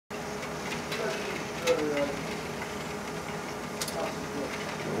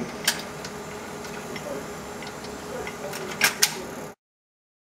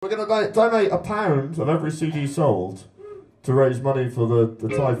going to donate £1 of every CD sold to raise money for the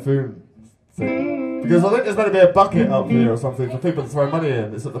typhoon thing. Because I think there's going to be a bucket up here or something for people to throw money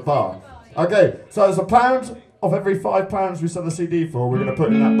in. It's at the bar. Okay, so it's £1 of every £5 we sell a CD for, we're going to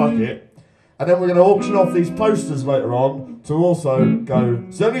put in that bucket. And then we're going to auction off these posters later on to also go,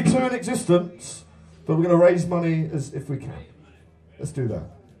 there's only 2 in existence, but we're going to raise money as if we can. Let's do that.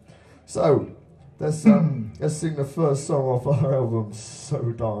 So, let's sing the first song off our album,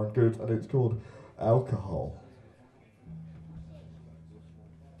 So Darn Good, and it's called Alcohol.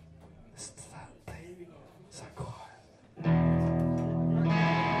 Listen to that baby, so quiet.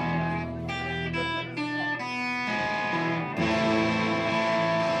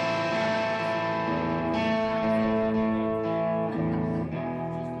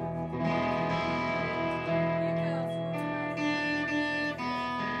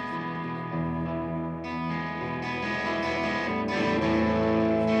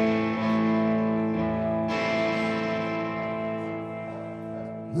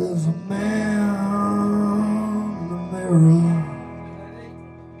 There's a man in the mirror.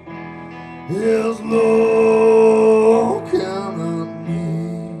 He's looking at me.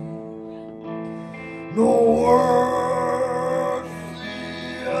 No words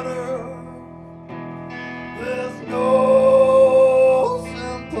theater. There's no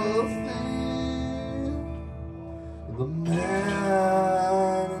sympathy. The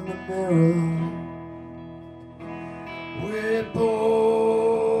man in the mirror. We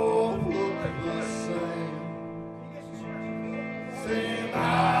both look the same. Same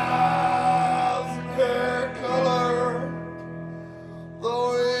eyes and hair color. Though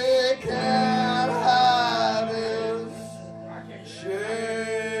we can't hide his shame.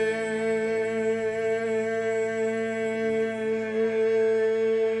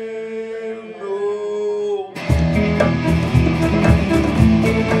 No.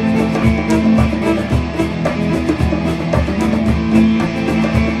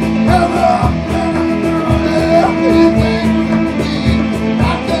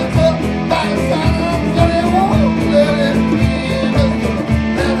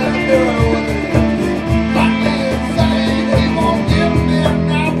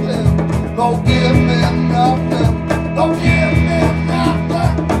 Don't give me nothing. Don't give me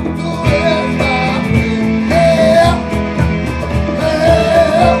nothing. Do it nothing. Yeah.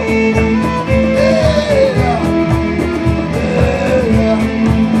 Yeah.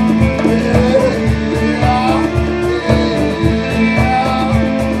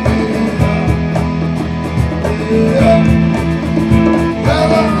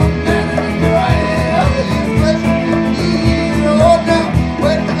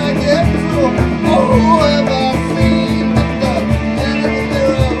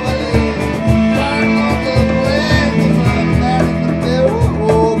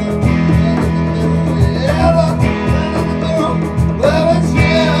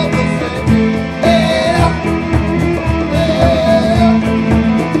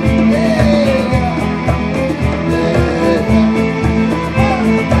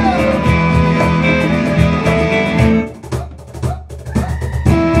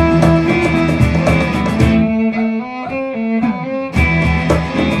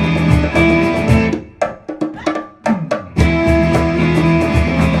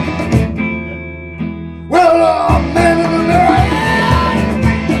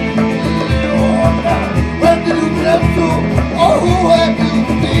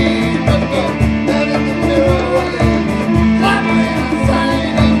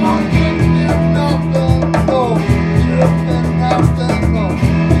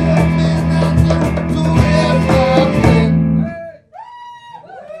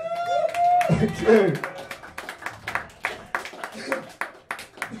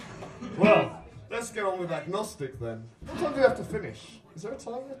 Well, let's get on with Agnostic then. What time do we have to finish? Is there a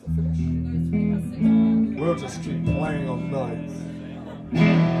time we have to finish? We'll just keep playing on nights.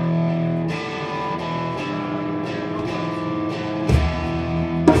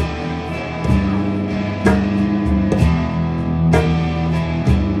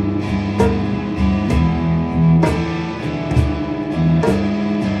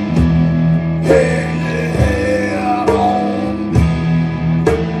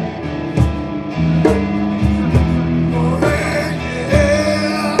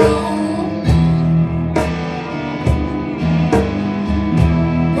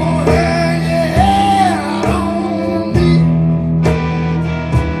 Go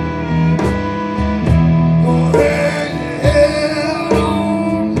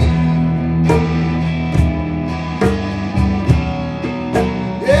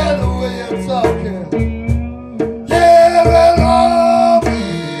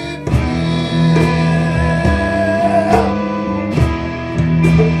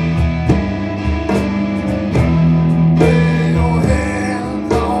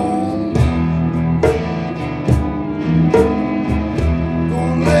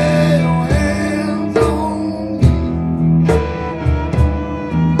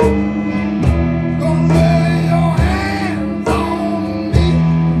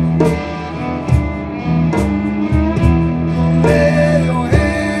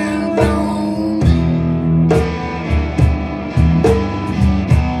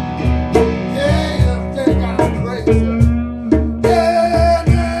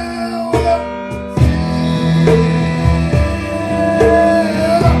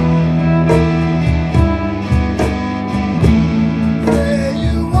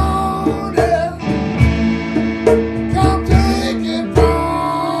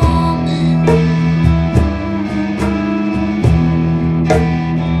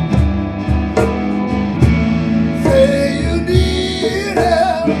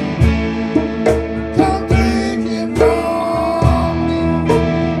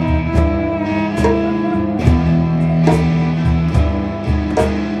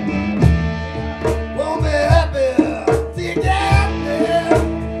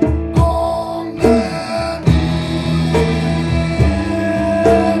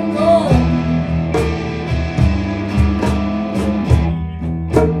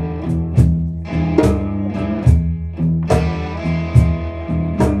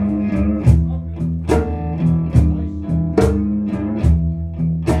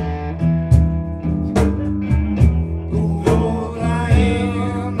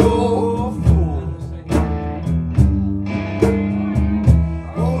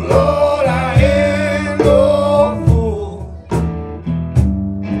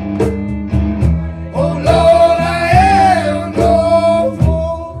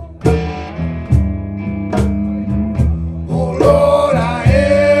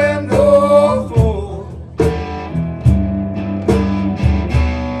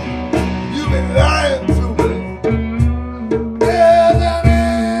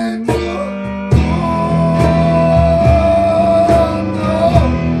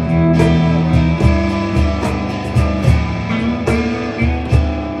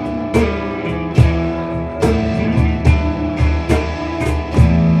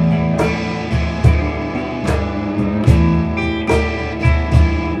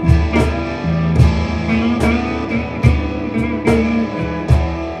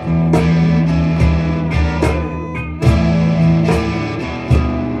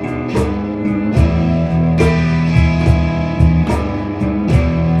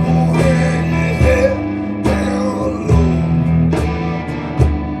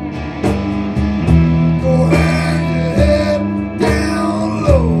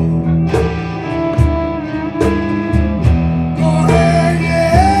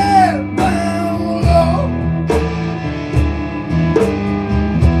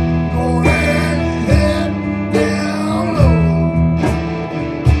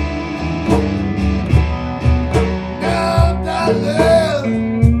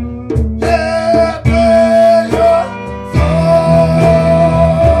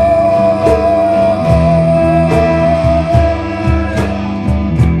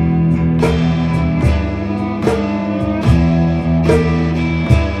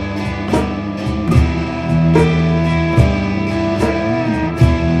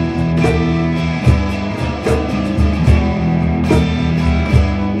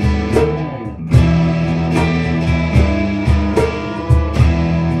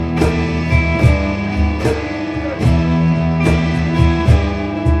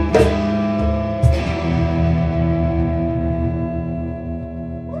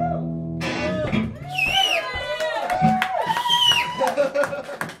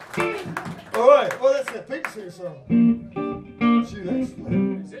song. It's you next.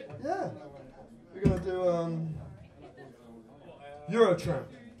 Is it? Yeah. We're gonna do Eurotramp.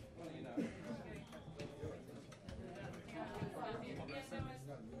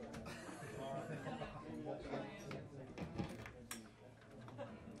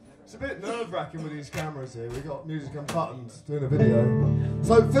 It's a bit nerve-wracking with these cameras here. We've got Music Unbuttoned doing a video.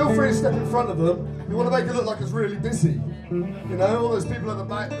 So feel free to step in front of them. We want to make it look like it's really busy. You know, all those people at the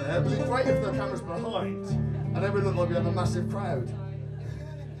back there. But it's great if the camera's behind. And then we look like we have a massive crowd.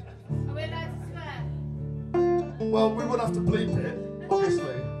 Are we allowed to swear? Well, we would have to bleep it,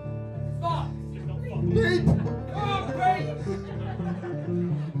 obviously. Fuck! Bleep! Oh, great!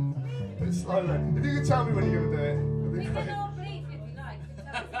 It's slowly. If you could tell me when you're going to do it, it'd We be can great. all bleep if you like.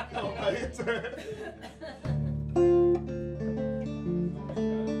 Oh, mate.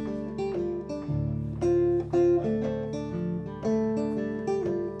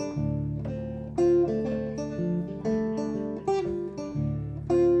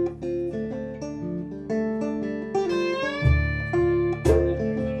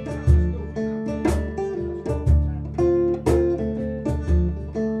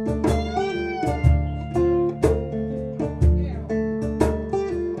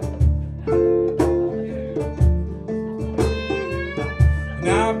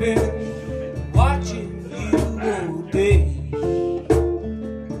 I've been watching you all day.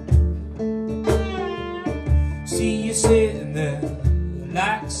 See you sitting there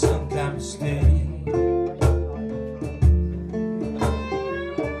like some kind of snake.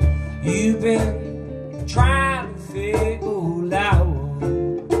 You've been trying to figure out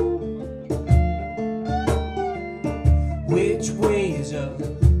which way is up,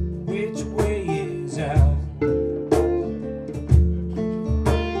 which way is out.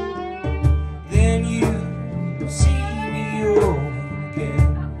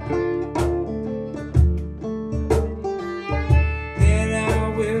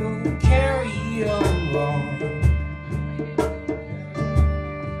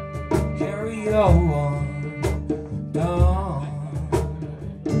 Carry on down.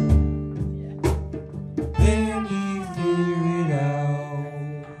 Then you figure it out.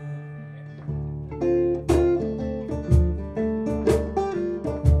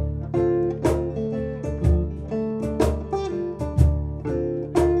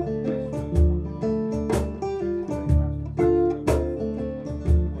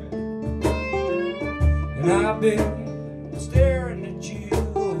 And I've been staring at you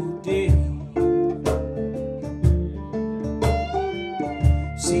all day.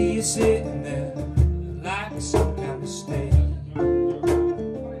 See you sitting there like some kind of snake.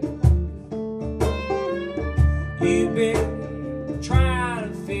 You've been trying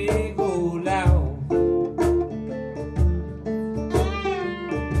to figure out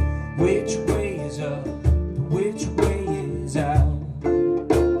which way is up, which way is out.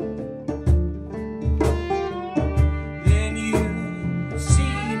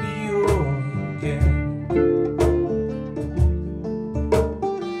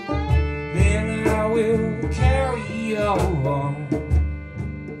 Carry on,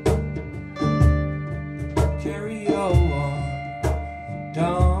 carry on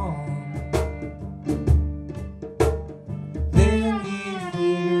down. Then you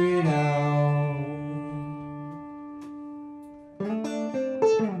figure it out.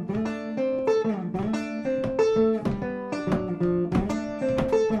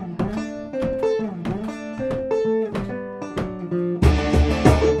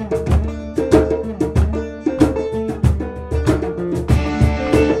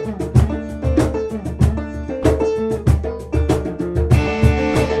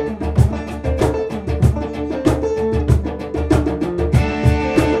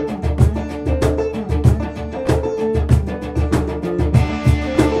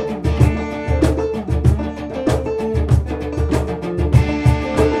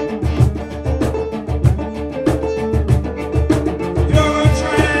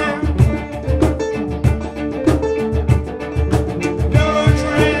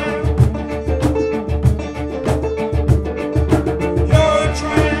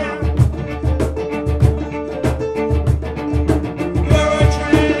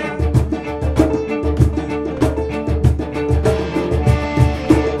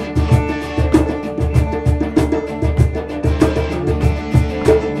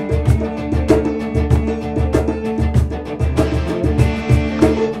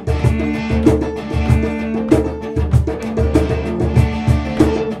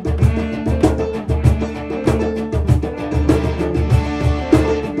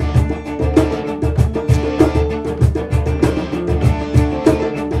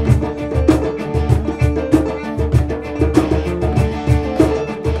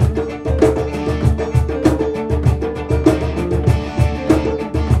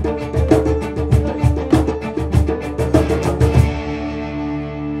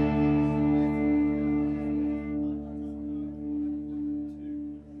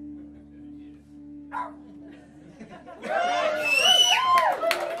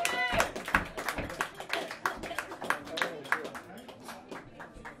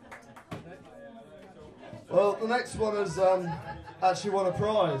 Well, the next one has actually won a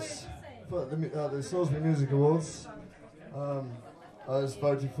prize for the Salisbury Music Awards. I was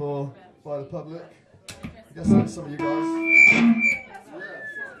voted for by the public. I guess that's some of you guys.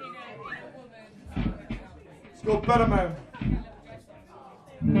 It's called Better Man.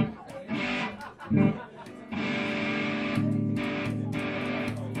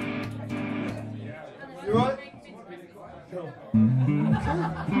 You right? Cool.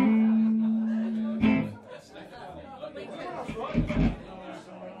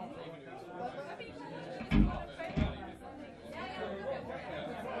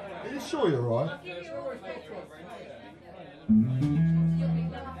 Are you sure you're right? Just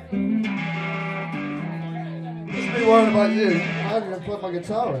me worrying about you. I haven't even plugged my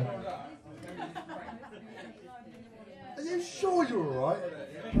guitar in. Are you sure you're alright?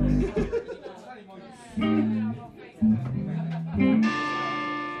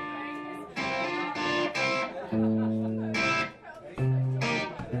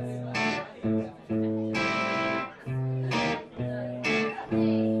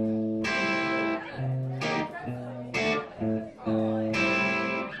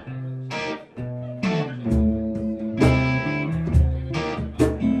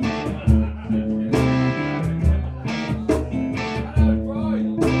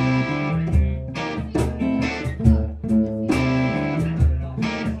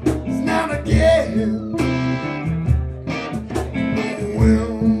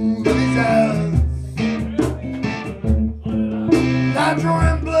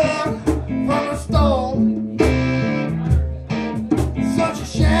 Drawing blood from a stone, such a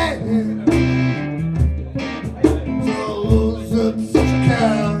shame to lose at such a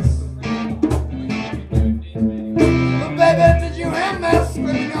cost. But baby, did you have that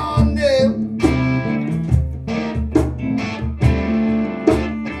spinning on you?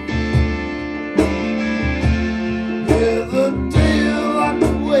 Yeah, the deal like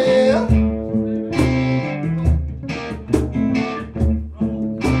the whale.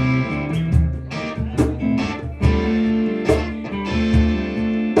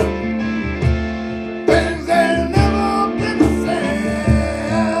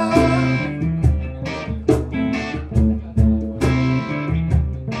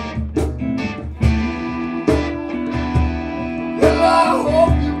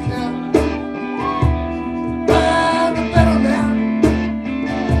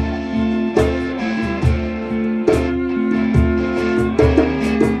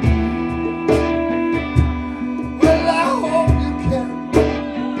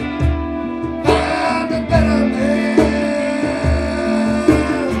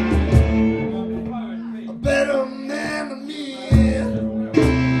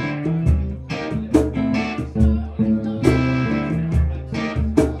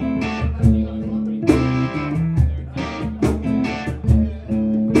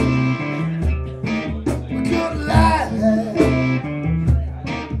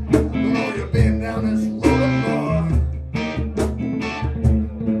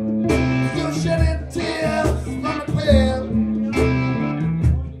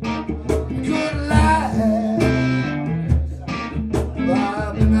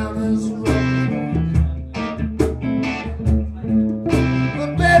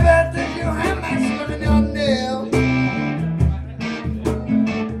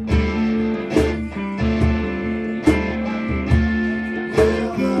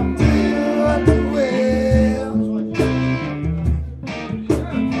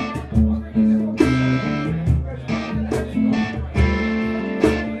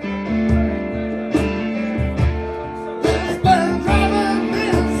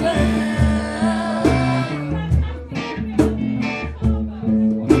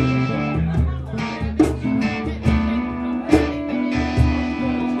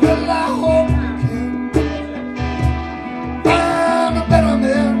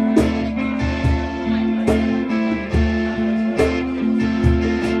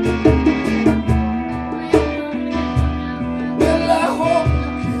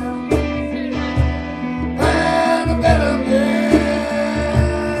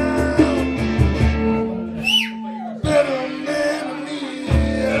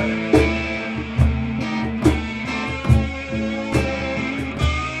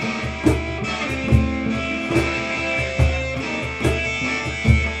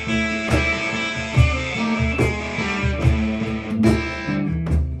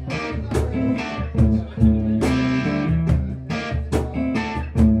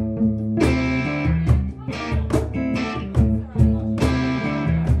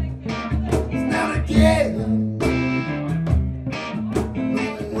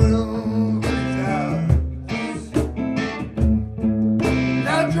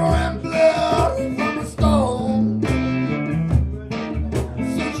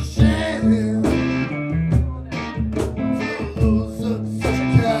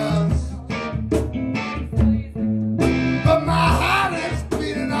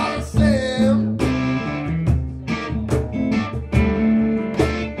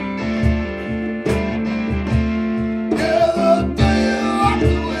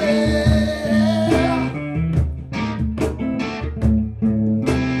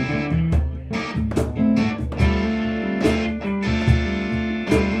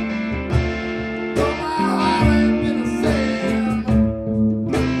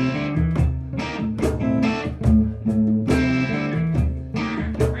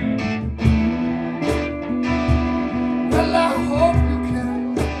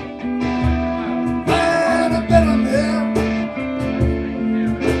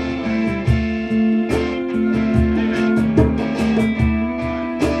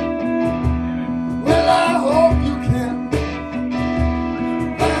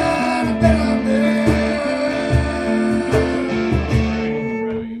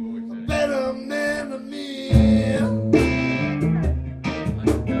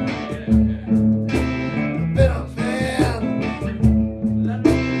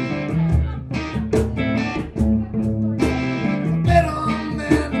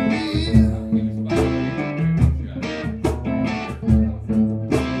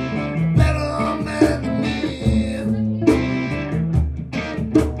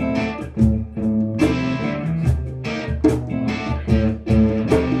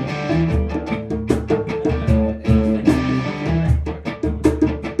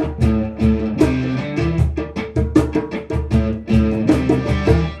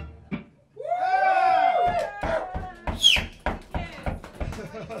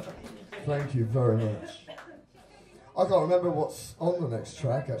 Thank you very much. I can't remember what's on the next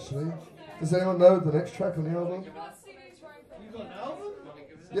track, actually. Does anyone know the next track on the album? You got an album?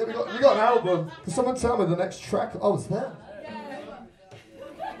 Yeah, we got an album. Can someone tell me the next track? Oh, it's there.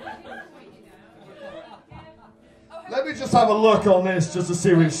 Let me just have a look on this just to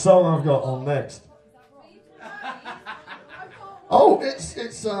see which song I've got on next. Oh, it's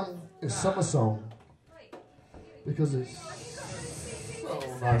Summer Song. Because it's so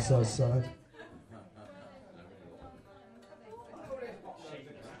nice outside.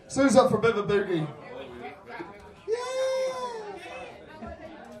 Sue's up for a bit of a boogie. Yeah.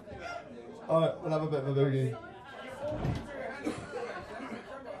 Alright, we'll have a bit of a boogie.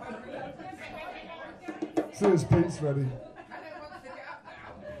 Sue's Pete's ready.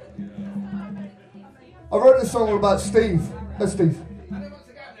 I wrote this song all about Steve. There's Steve.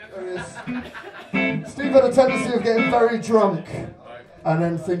 There he is. Steve had a tendency of getting very drunk and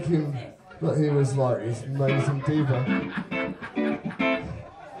then thinking that he was like this amazing diva.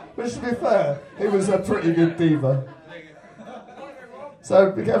 Which, to be fair, he was a pretty good diva.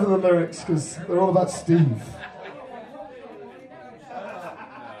 So be careful of the lyrics because they're all about Steve.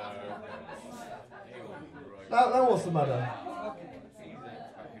 Now what's the matter?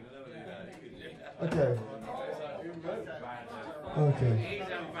 Okay. Okay.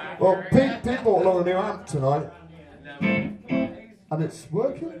 Well, Pete brought along a new amp tonight. And it's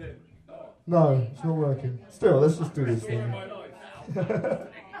working? No, it's not working. Still, let's just do this thing.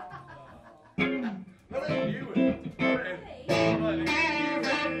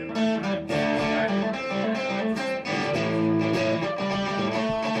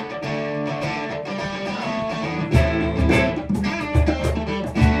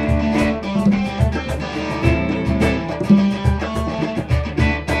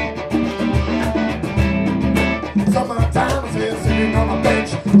 Sitting on my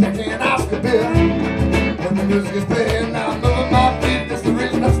bench, taking Oscar beer. When the music is playing, I'm moving my feet. That's the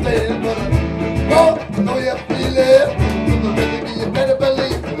reason I'm staying. But I know you feel it. So really, you better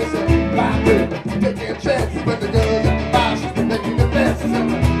believe it. It's a fine girl taking chances. When the girl at the bar, she's been making advances.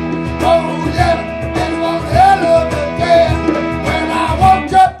 Oh yeah, it's one hell of a day. When I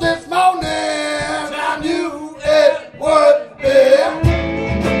woke up this morning, I knew it would be.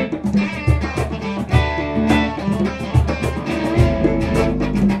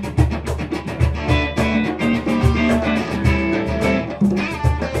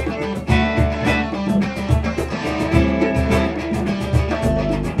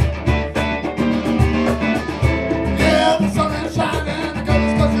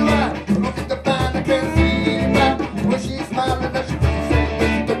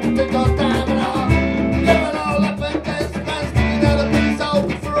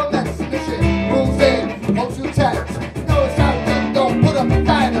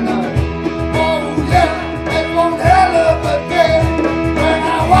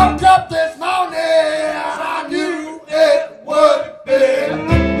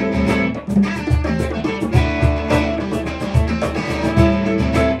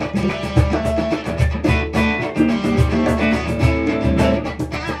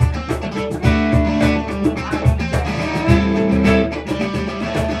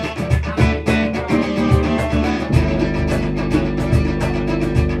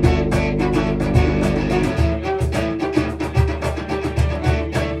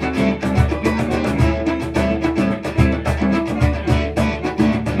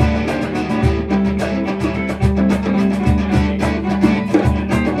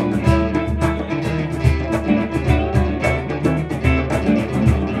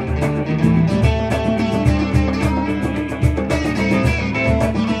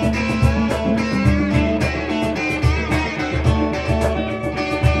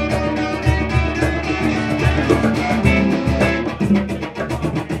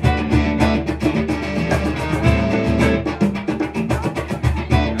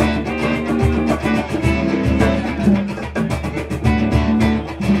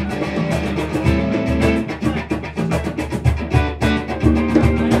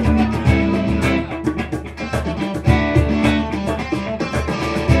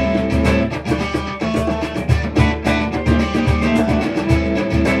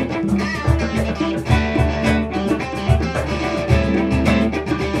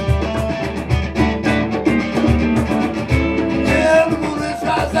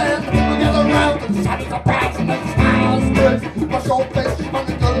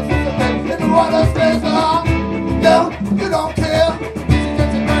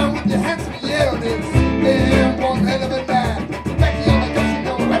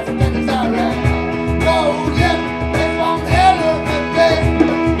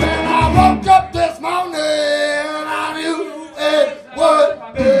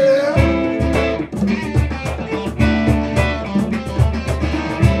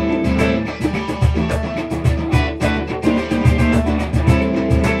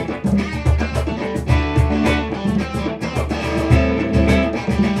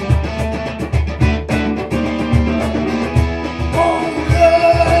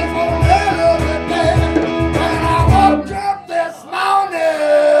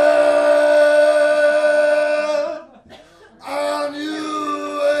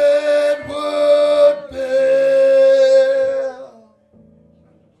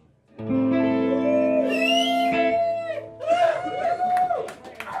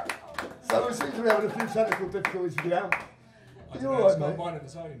 So we seem to be having a few technical difficulties with the amp. Are you alright, mate? Mine of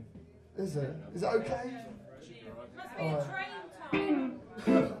its own. Is it? Is it okay? Must be a train time.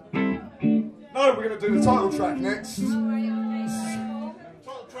 No, we're going to do the title track next. Oh, right, okay.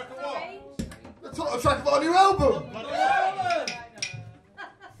 Title track of what? The title track of our new album. Bloody hell! Have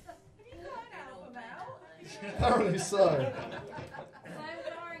you got an album out? Apparently so. So darn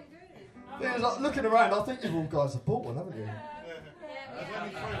good. Yeah, like, looking around, I think you all guys have bought one, haven't you? Yeah.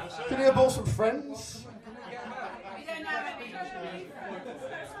 Can you have bought some friends? We don't have any.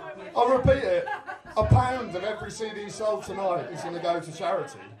 I'll repeat it. £1 of every CD sold tonight is going to go to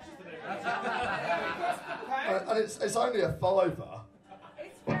charity. And it's only a £5.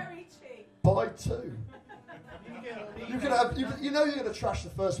 It's very cheap. Buy two. You can have. You know you're going to trash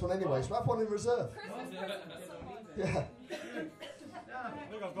the first one anyway, so have one in reserve. Christmas presents or something. Yeah. I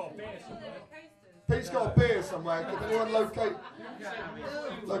think I've got a beer somewhere. Pete's got a beer somewhere. Can anyone locate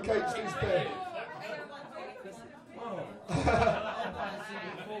Steve's beer?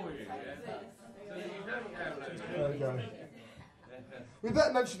 There you go. We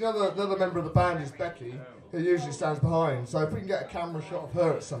better mention the other member of the band is Becky, who usually stands behind. So if we can get a camera shot of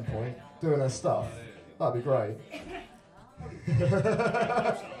her at some point doing her stuff, that'd be great.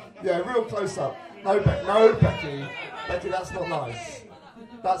 Yeah, real close up. No, Becky. Becky, that's not nice.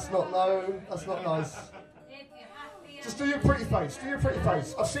 That's not nice. Just do your pretty face. Do your pretty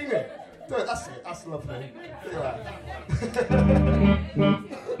face. I've seen it. Do it. That's it. That's lovely. Look at that.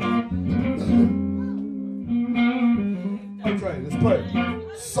 Okay, let's play.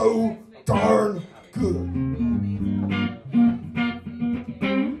 So darn good.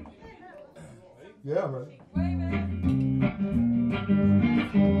 Yeah, I'm ready.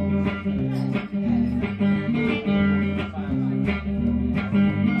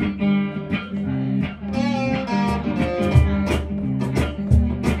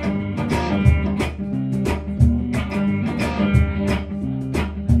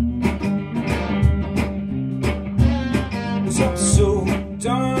 So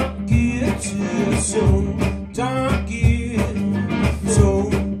darn good, so darn good, so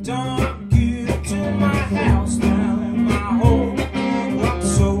darn good to my house now and my home. I'm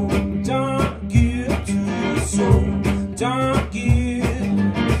so darn good to so darn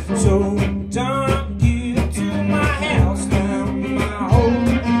good, so darn good to my house now and my home.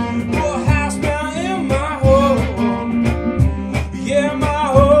 Your house now in my home, yeah, my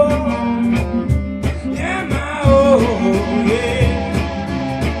home, yeah, my home, yeah.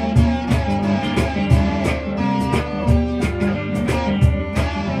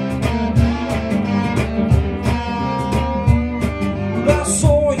 I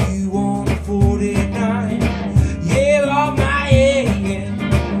saw you on 49. Yeah, love my head.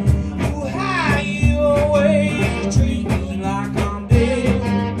 You hide you away, treat me like I'm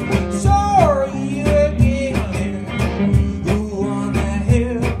dead. Sorry again. Who on the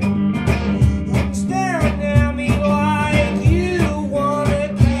hill? Staring at me like you wanna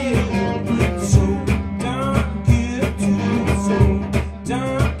kill. So darn good, so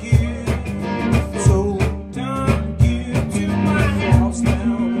darn good, so darn good to my house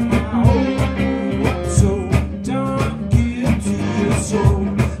now, my home. So darn good to you, so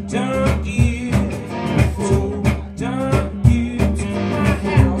darn good, so darn good to my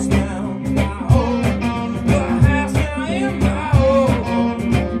house now, my home. Your house now in my home,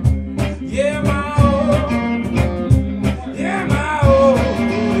 yeah, my home, yeah, my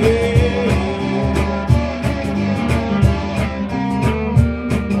home, yeah.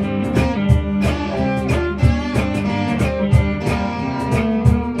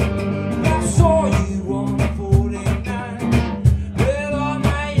 I saw you on 49. Well, on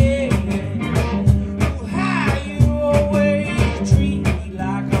my head, you hide you away, treat me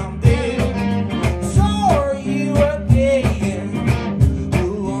like I'm dead. Sorry again.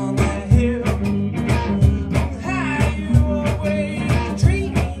 Who on the hill? You hide you away,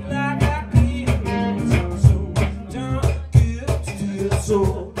 treat me like I did. So darn good to you,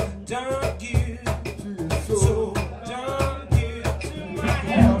 so darn good, so darn good to my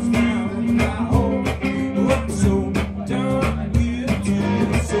house now, my home. I'm so darn good to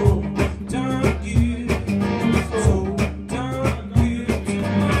you, so darn good, so darn good to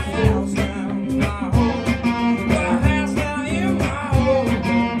my house now, my home. My house now in my home,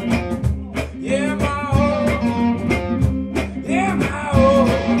 yeah, my home, yeah, my home,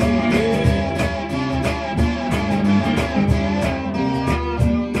 yeah.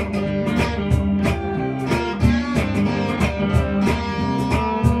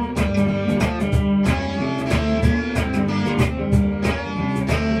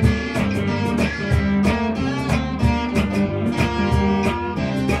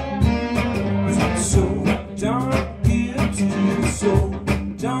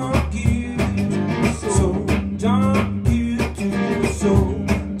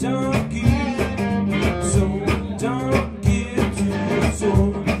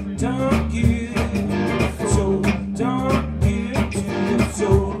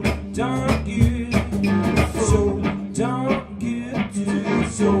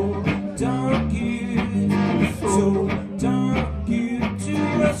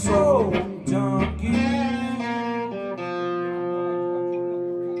 so donkey.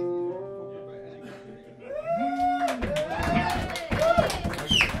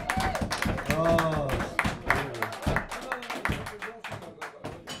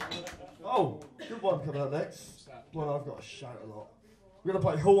 Oh, good one coming up next. One I've got to shout a lot. We're going to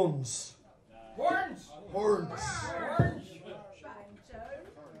play horns. Horns! Horns. Horns!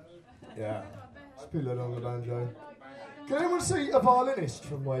 Yeah. Spilling on the banjo. Can anyone see a violinist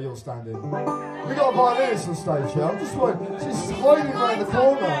from where you're standing? We got a violinist on stage here. I'm just wondering. She's hiding around the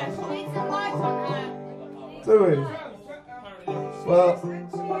corner. Do we? Well,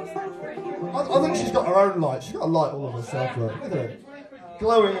 I think she's got her own light. She's got a light all of herself. Look at it.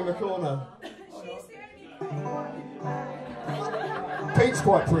 Glowing in the corner. Pete's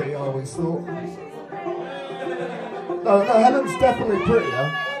quite pretty, I always thought. No, Helen's definitely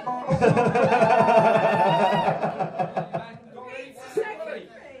prettier.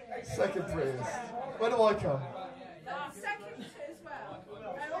 Second prettiest. Where do I come? Second as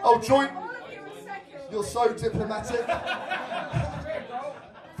well. Oh, joint. All of you are second. You're so diplomatic.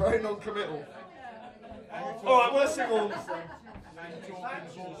 Very non-committal. Alright, we'll sing horns then.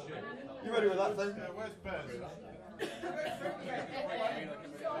 You ready with that thing? Where's Ben?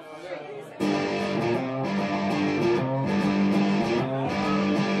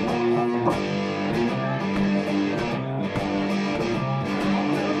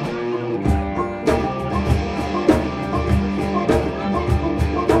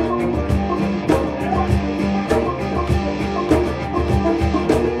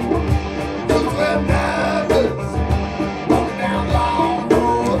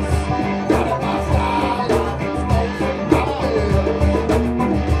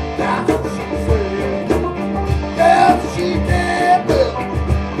 Down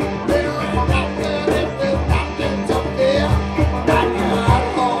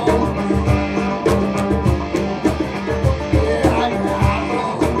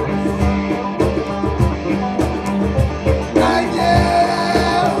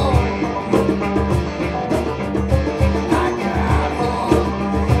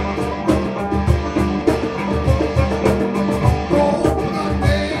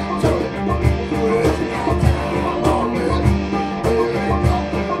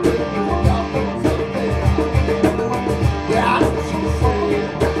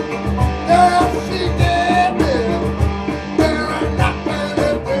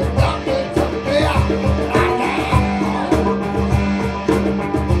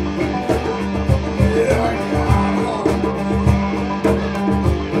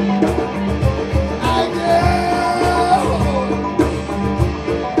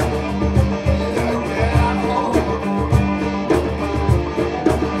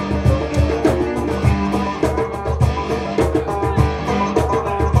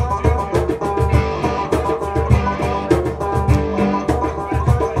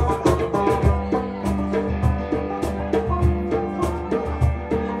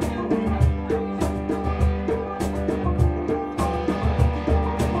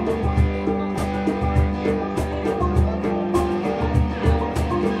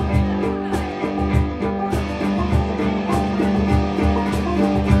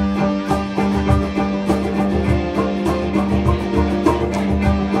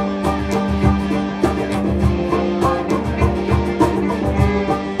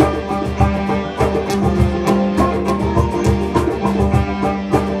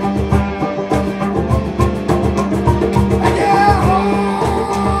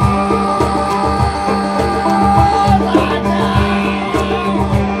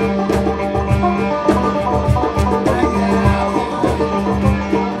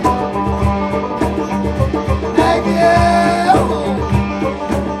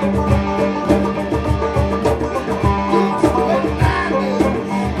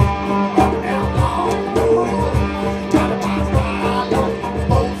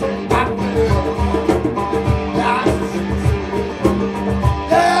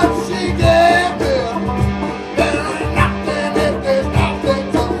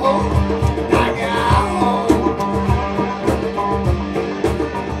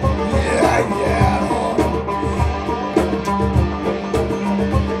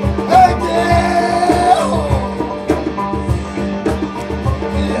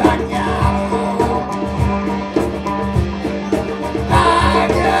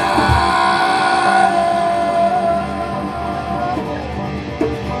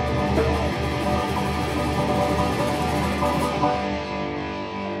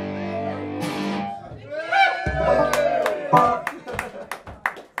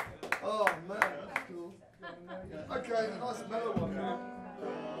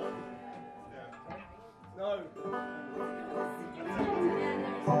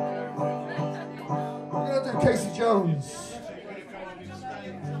Jones.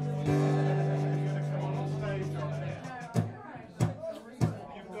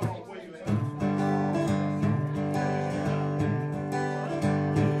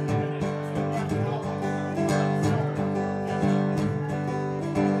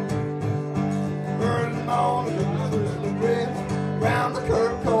 Early morning, the red, round the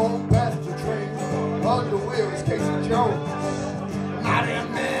curve, going past the train. On the wheels, Casey Jones. Mighty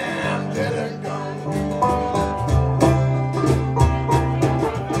man, dead and gone.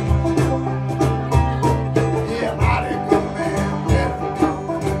 Yeah, mighty good man, dead and gone.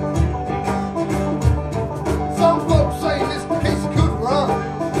 Some folks say Mr. Casey could run.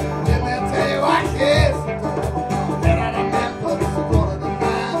 Then they'll tell you I guess. Then I done met, but it's a quarter to 9.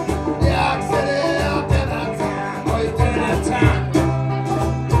 Yeah, I said it.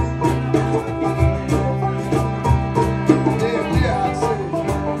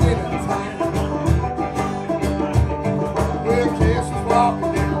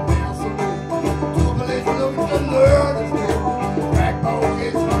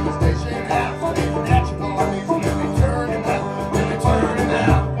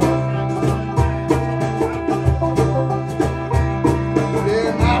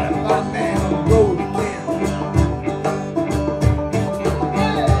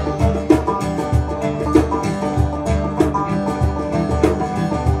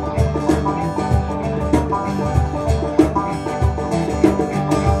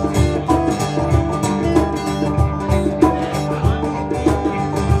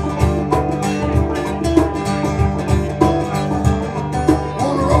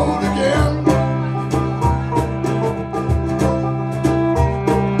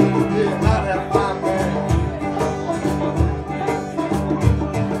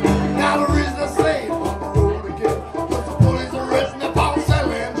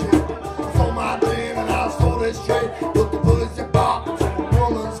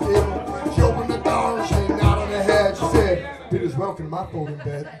 Welcome to my folding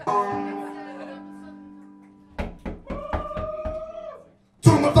bed.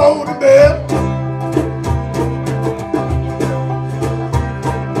 To my folding bed.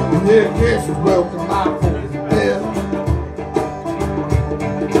 Yeah, guess it's welcome to my folding bed.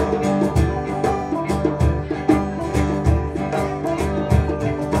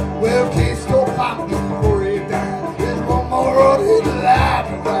 Well, case your pop before he died. There's one more road he's alive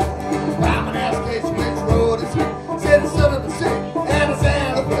to ride. I'm an ass case which road is he? Said the son of the sick.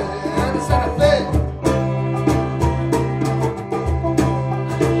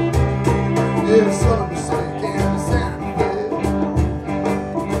 Yeah, son of a sick and a Santa Fe.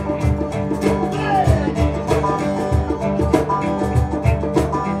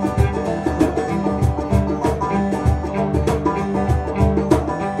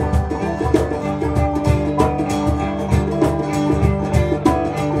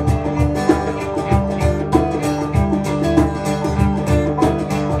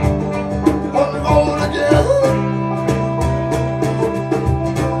 On the road again.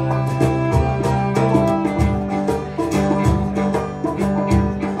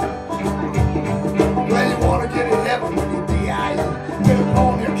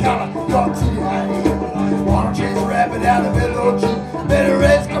 Out of LOG, better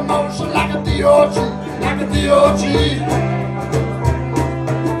raise commotion like a DOG, like a DOG.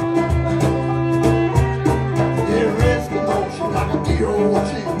 Yeah, raise commotion like a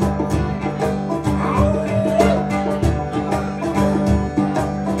DOG.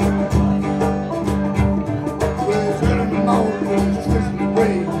 Well, it's early in the morning, it's twisting the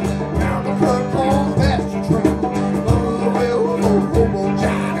way. Round the curve, on past the train. Over the railroad, hobo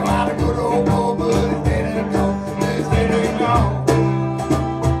Johnny, out a good old boy, but it's dead and gone.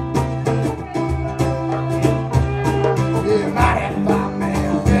 Yeah, mighty fine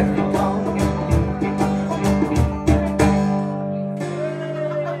man, dead and gone.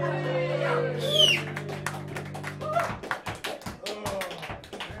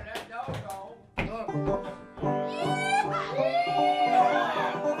 That dog gone.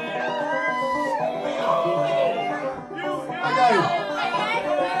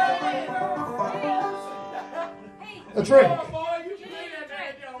 A drink. Oh, boy, you can leave that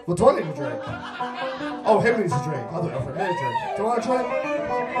damn dog. What do I need a drink? Oh, him needs a drink. I'll do it for me a drink. Do you want a drink?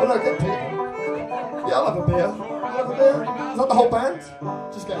 Oh, no, get Peter. Yeah, I'll have a beer. You have a beer? Is that the whole band?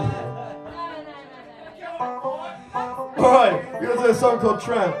 Just get a beer. Alright, we're going to do a song called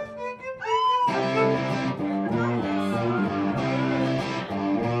Tramp.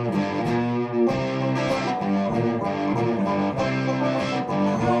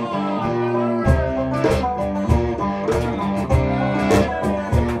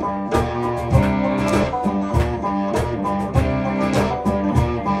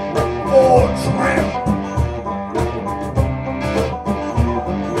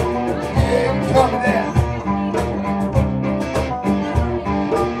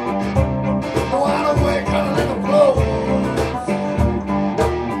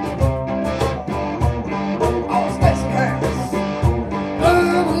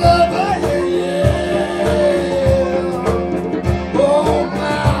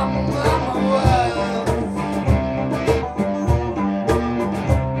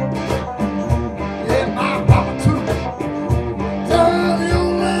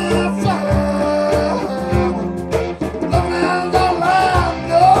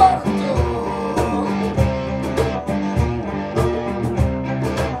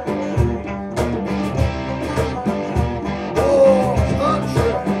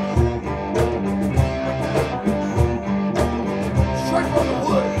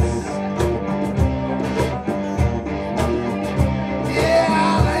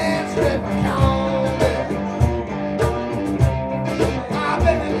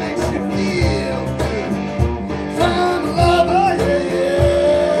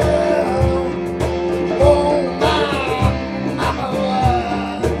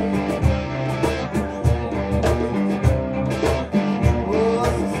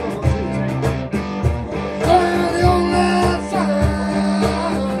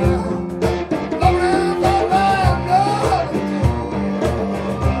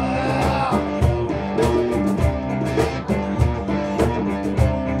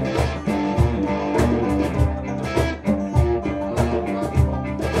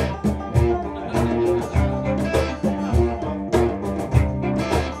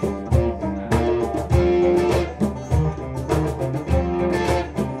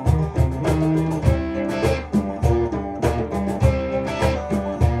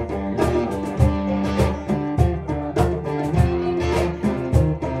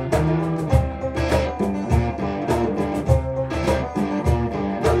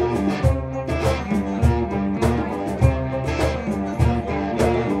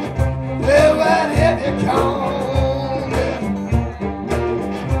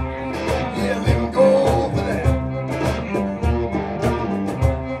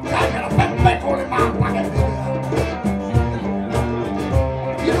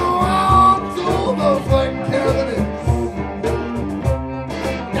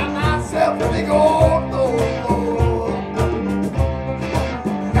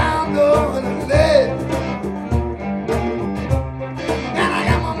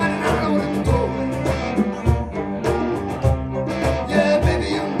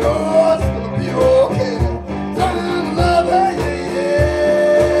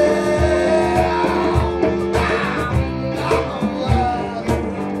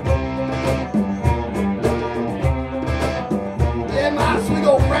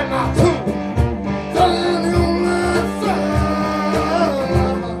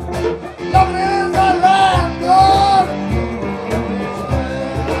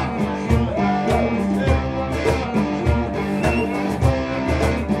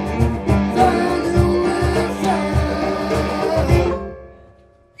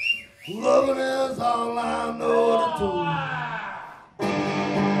 Loving is all I know to do.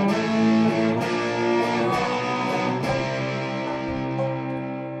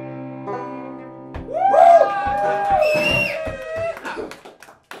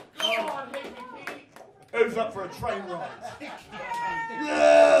 Who's up for a train ride?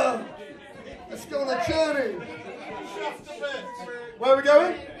 Yeah! Let's go on a journey. Where are we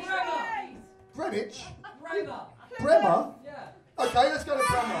going? Greenwich? Bremer? Okay, let's go to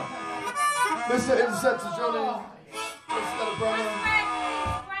Bremer. Mr. Interceptor Johnny. Let's go to Bremer.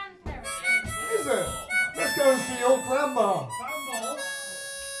 Is it? Let's go and see your grandma.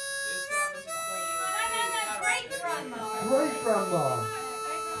 Great grandma.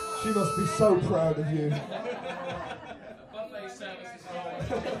 She must be so proud of you.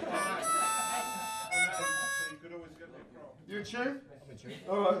 You in tune? I'm in tune.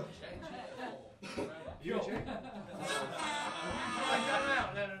 All right. You in tune?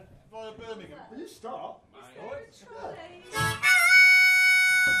 Via Birmingham. Will you start?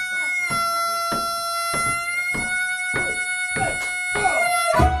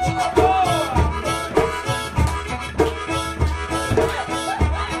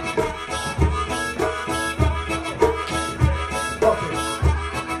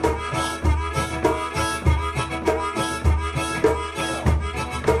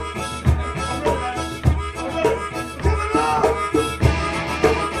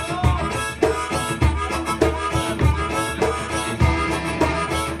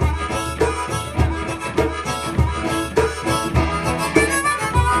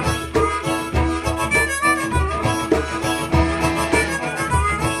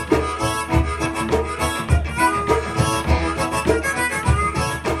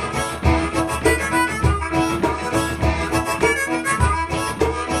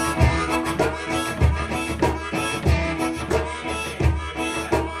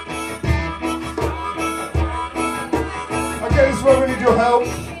 This is where we need your help. I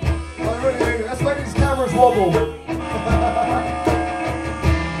really need it. Let's make these cameras wobble.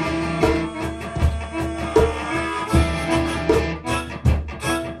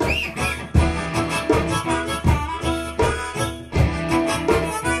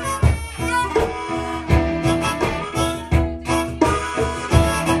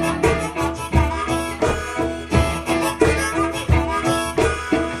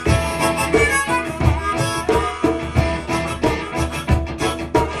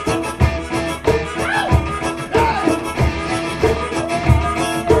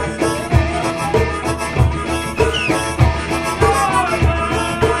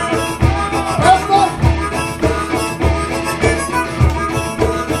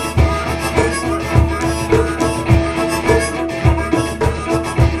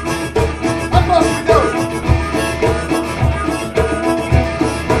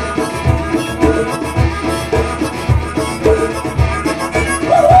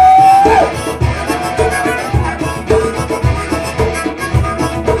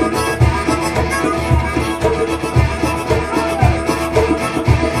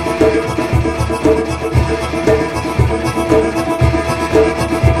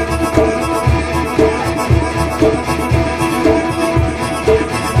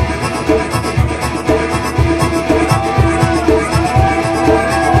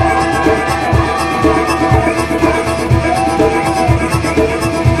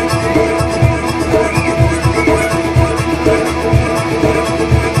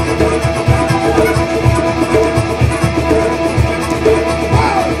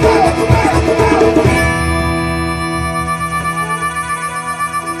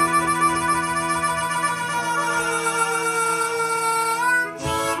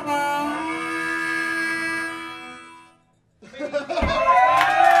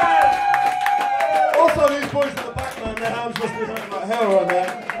 Also, these boys in the back, man, their hands must be hurting like hell right now.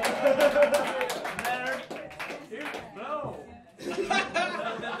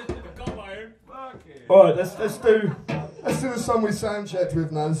 Alright, let's do the song we sound checked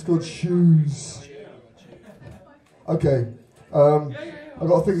with now. It's called Shoes. Okay. I've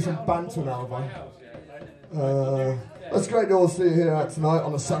got to think of some banter now, have I? It's great to all see you here tonight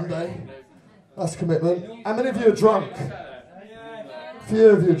on a Sunday. That's commitment. How many of you are drunk? Few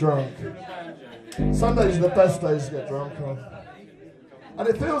of you are drunk. Sundays are the best days to get drunk on. And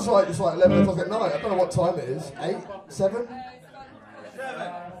it feels like it's like 11 o'clock at night. I don't know what time it is. 8? 7?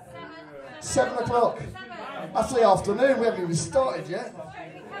 7 o'clock. That's the afternoon. We haven't even started yet.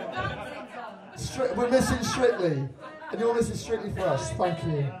 We're missing Strictly. And you're missing Strictly for us. Thank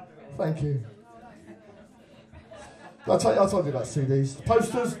you. Thank you. I told you about CDs.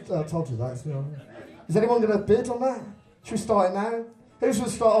 Posters, I told you that. Is anyone going to bid on that? Should we start it now? Who's going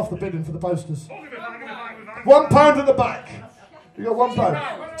to start off the bidding for the posters? £1 at the back. You got £1.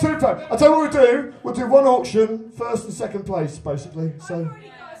 £2. I'll tell you what we'll do. We'll do one auction, first and second place, basically. So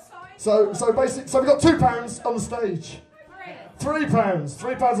basically, so we've got £2 on the stage. £3.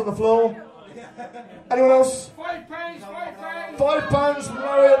 £3 on the floor. Anyone else? £5. £5 from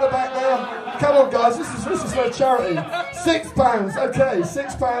Larry at the back there. Come on, guys, this is for a charity. £6. Okay,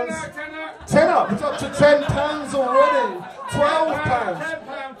 £6. 10 up. We're up to £10 already. £12.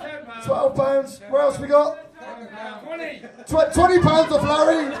 £12. Where else we got? £20 off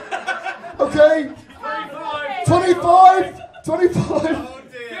Larry. Okay. 25. 25.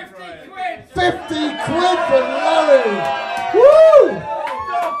 50 quid for Larry. Woo!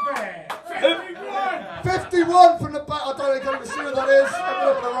 51 from the back. I don't even see what that is. I'm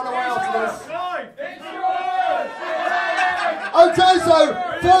not going to run away after this. Okay, so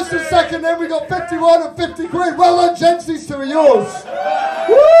first and second, then we got 51 and 50 quid. Well done, gents. These two are yours.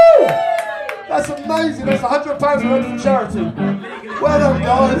 Woo! That's amazing. That's £100 worth of charity. Well done,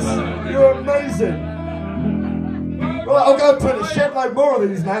 guys. You're amazing. Right, I'll go and put a shed load more of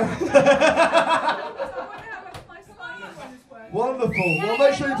these now. Wonderful. Well,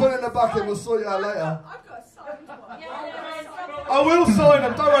 make sure you put it in the bucket. We'll sort you out later. I will sign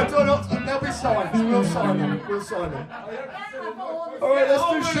them. Don't worry. They'll be signed. We'll sign them. We'll sign them. All right, let's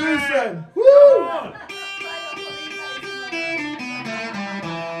do shoes then. Woo!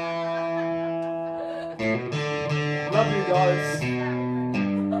 Love you guys.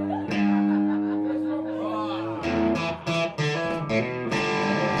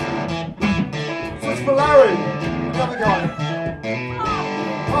 So it's for Larry, the other guy.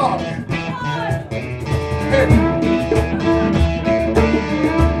 Mark. Hit.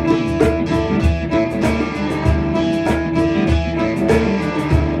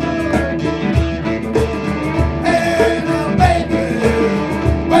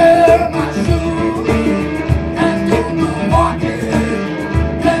 Wear my shoes and do the walking.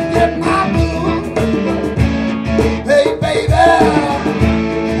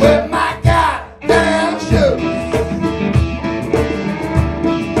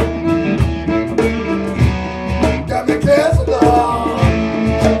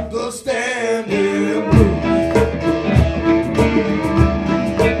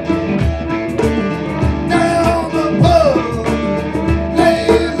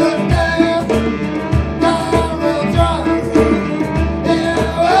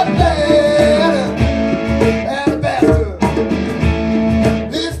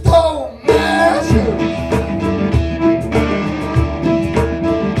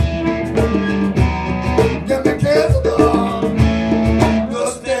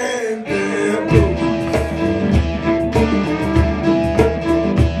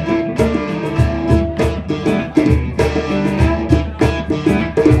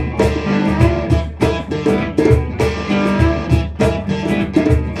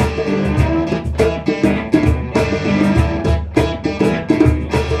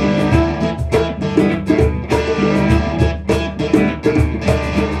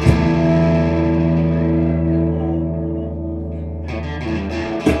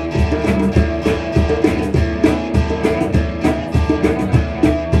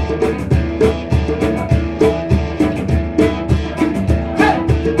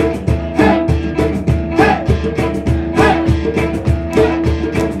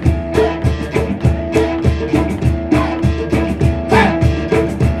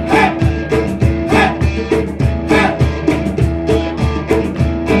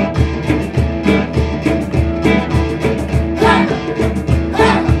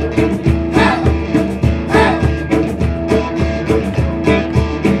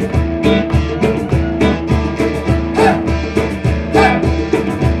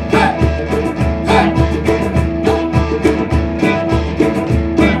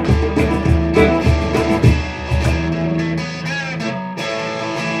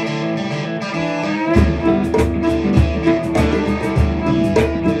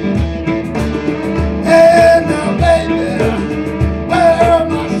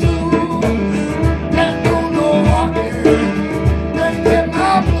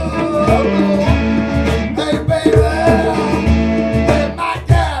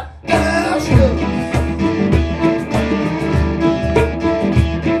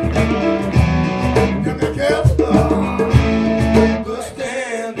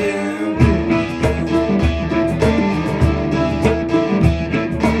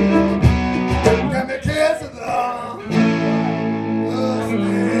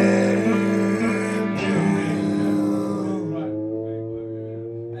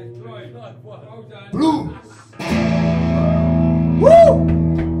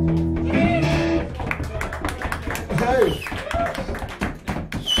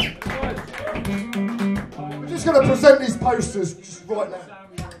 to present these posters just right now.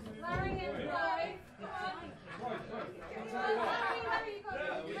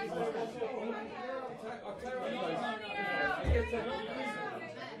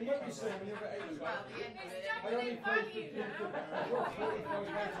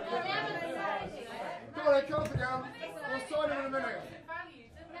 Come on, come on, down. We'll sign him in a minute.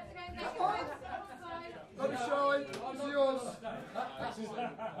 Don't be shy. It's yours.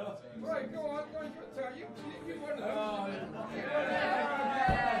 Right, go on, you won them.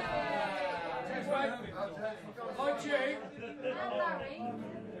 Hi, June.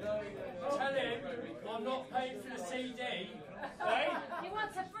 Tell him I'm not paying for the CD. Hey? He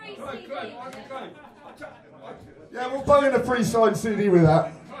wants a free Right, CD. good. Yeah, we'll bung in a free signed CD with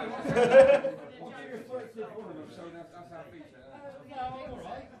that.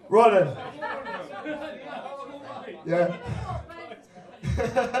 Right then. Yeah.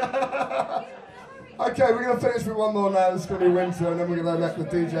 Okay, we're going to finish with one more now. It's going to be winter, and then we're going to let the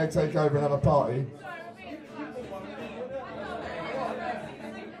DJ take over and have a party.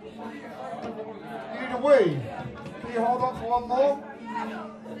 You need a wee? Can you hold on for one more?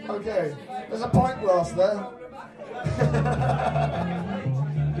 Okay. There's a pint glass there.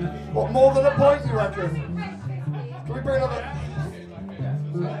 What, more than a pint, you reckon? Can we bring another?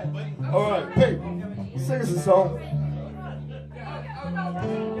 Alright, Pete, sing us a song.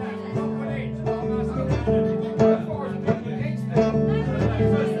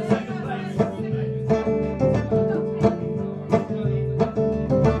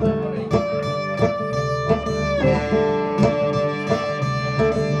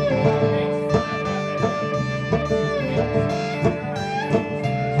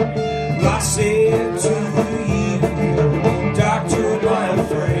 I said to you, Doctor, my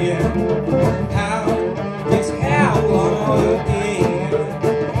friend, how long again?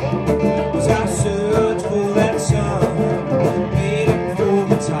 As I search for that sun, waiting for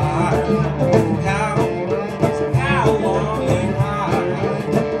the time. How long and high?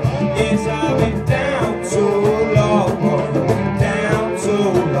 Yes, I've been down so long, down so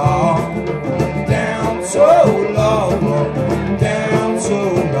long, down so long, down so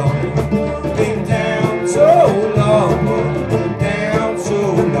long. Been down so long, down so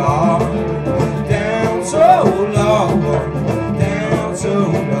long, down so long, down so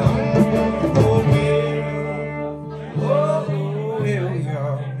long. Oh, will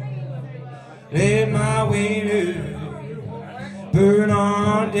y'all let my window burn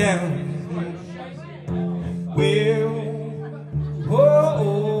on down? Will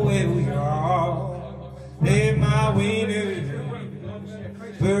y'all let my window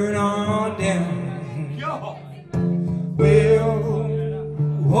burn on down? Will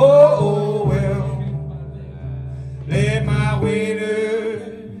let my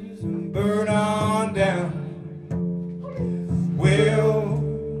windows burn on down? Will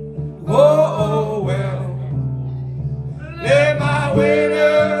let my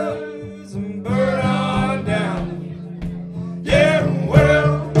windows burn on down? Yeah,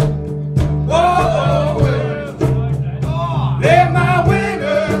 let my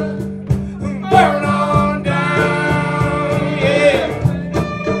windows burn on down, yeah.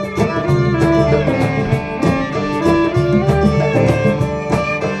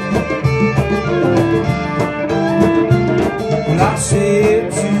 Well, I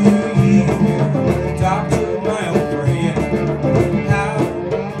said to you, Doctor, my old friend,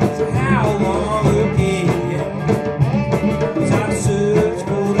 how long again? As I search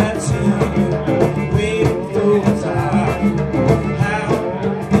for that sun, waiting for the time.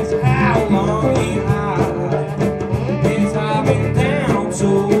 How long and high? Yes, I've been down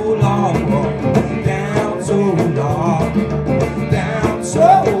so long, down so long, down so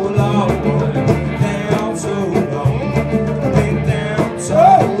long, down so long. Been down so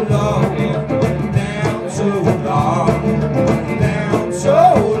long, down so long, down so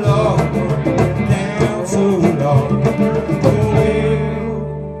long, down so long.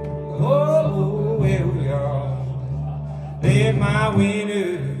 Will y'all let my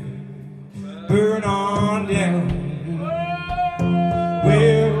window burn on down?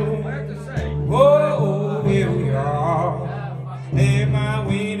 Will y'all let my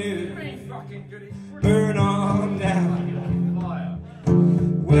window burn on down?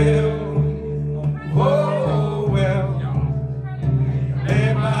 Will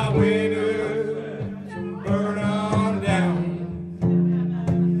let my window burn on down?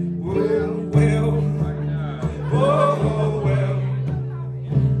 Will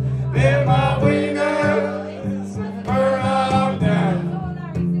let my windows burn on down?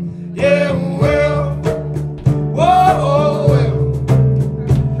 Yeah,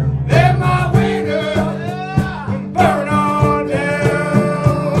 let my windows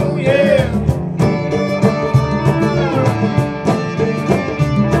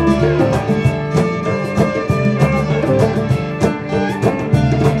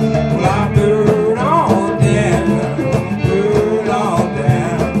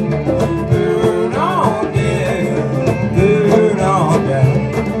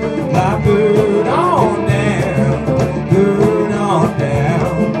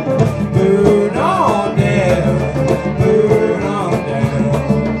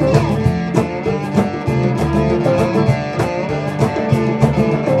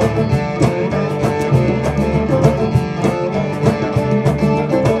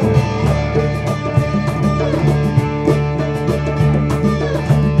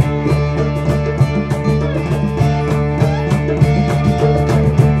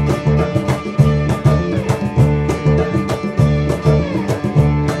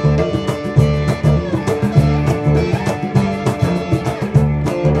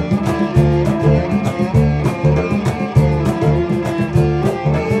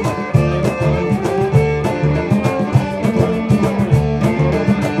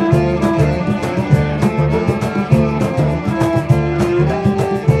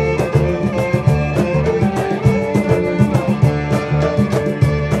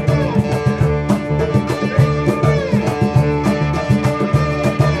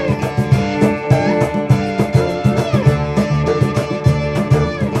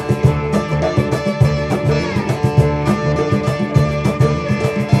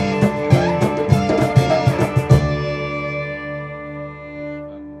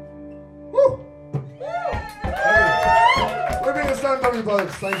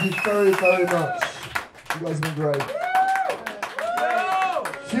Thank you very, very much. You guys have been great.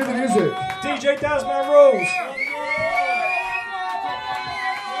 Cue the music. DJ Dasman rules.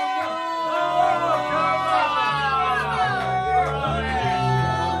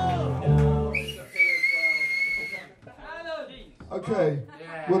 Okay,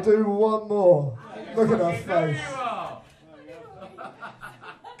 we'll do one more. Look at her face.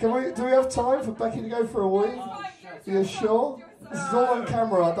 Do we have time for Becky to go for a wee? Are you sure? This is all on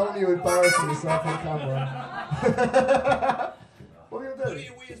camera. I don't want you embarrassing yourself on camera. What are you going to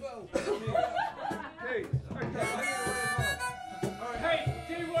do? Hey,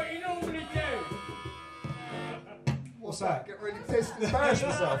 do what you normally do. What's that? Get really pissed and embarrass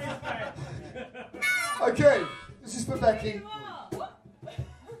yourself. Okay, this is for Becky.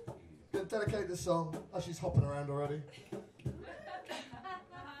 Gonna dedicate this song. Oh, she's hopping around already.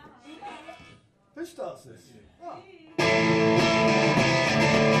 Who starts this? Oh.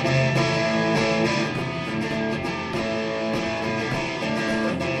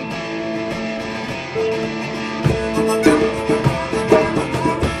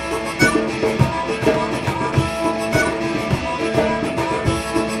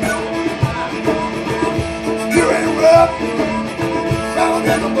 You ain't rough, round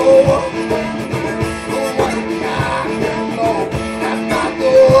and over. Don't want to be out here alone. That's my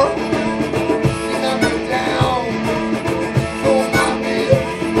door. You knock me down. Don't knock me up.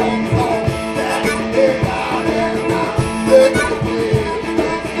 Don't call that big out and out. Look at me.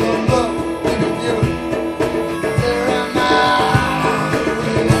 Your love, look at you. There am I.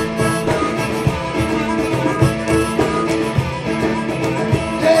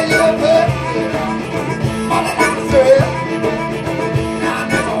 Yeah, you're perfect. All that I can say. I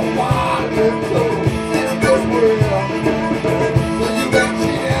never wanted to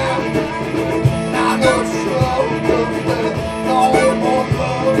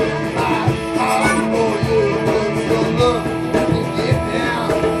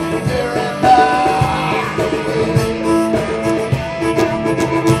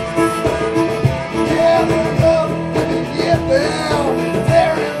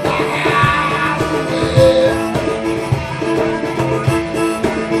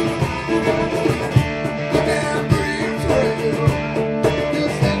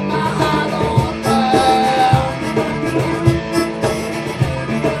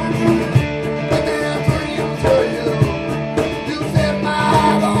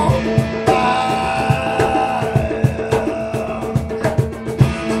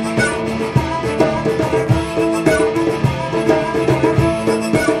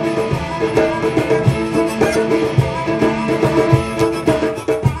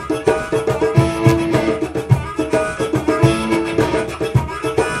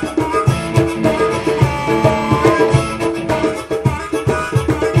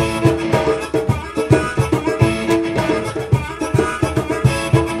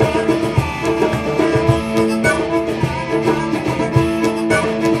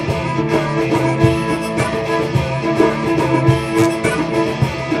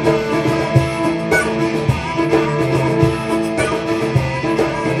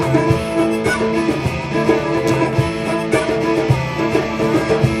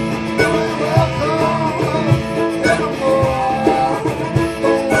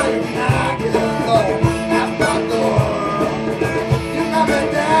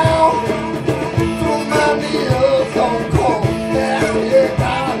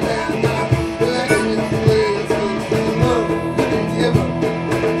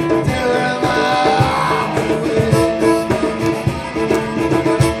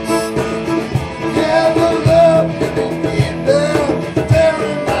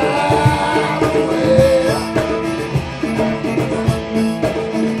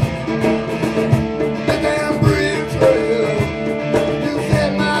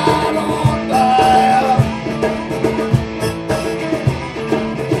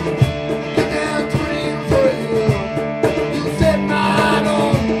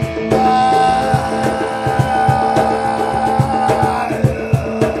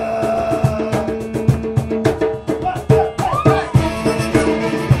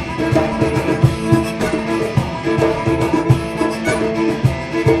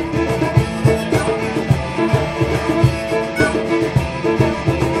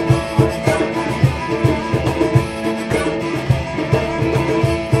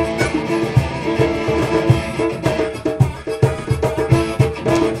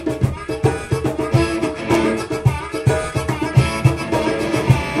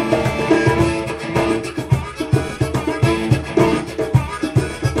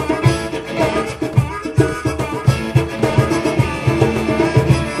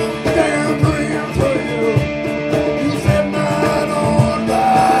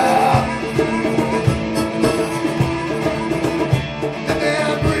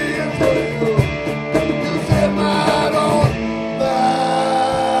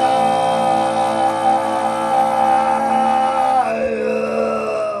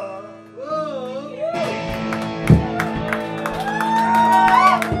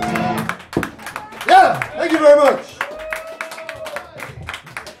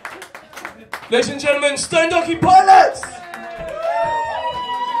Unbuttoned Stone Donkey Pilots!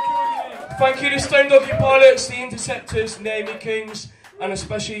 Thank you to Stone Donkey Pilots, the Interceptors, and the Amy Kings, and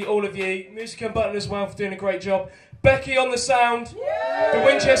especially all of you. Music Unbuttoned as well for doing a great job. Becky on the sound, the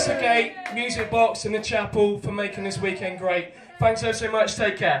Winchester Gate, Music Box, and the Chapel for making this weekend great. Thanks so much.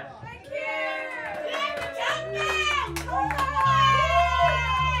 Take care. Thank you.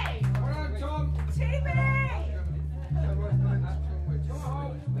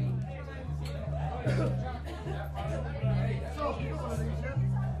 TV.